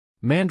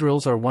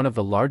Mandrills are one of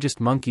the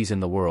largest monkeys in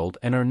the world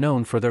and are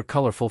known for their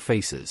colorful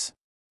faces.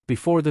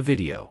 Before the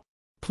video,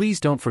 please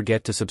don't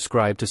forget to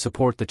subscribe to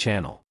support the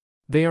channel.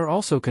 They are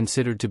also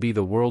considered to be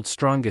the world's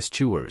strongest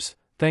chewers,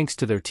 thanks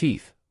to their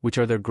teeth, which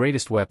are their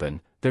greatest weapon.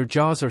 Their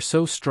jaws are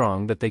so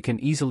strong that they can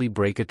easily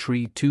break a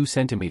tree 2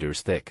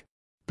 centimeters thick.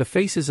 The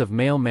faces of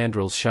male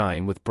mandrills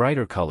shine with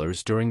brighter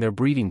colors during their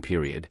breeding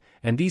period,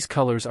 and these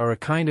colors are a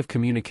kind of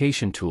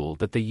communication tool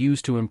that they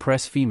use to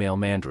impress female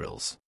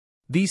mandrills.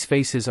 These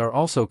faces are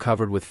also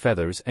covered with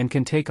feathers and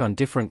can take on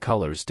different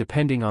colors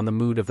depending on the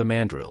mood of the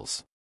mandrills.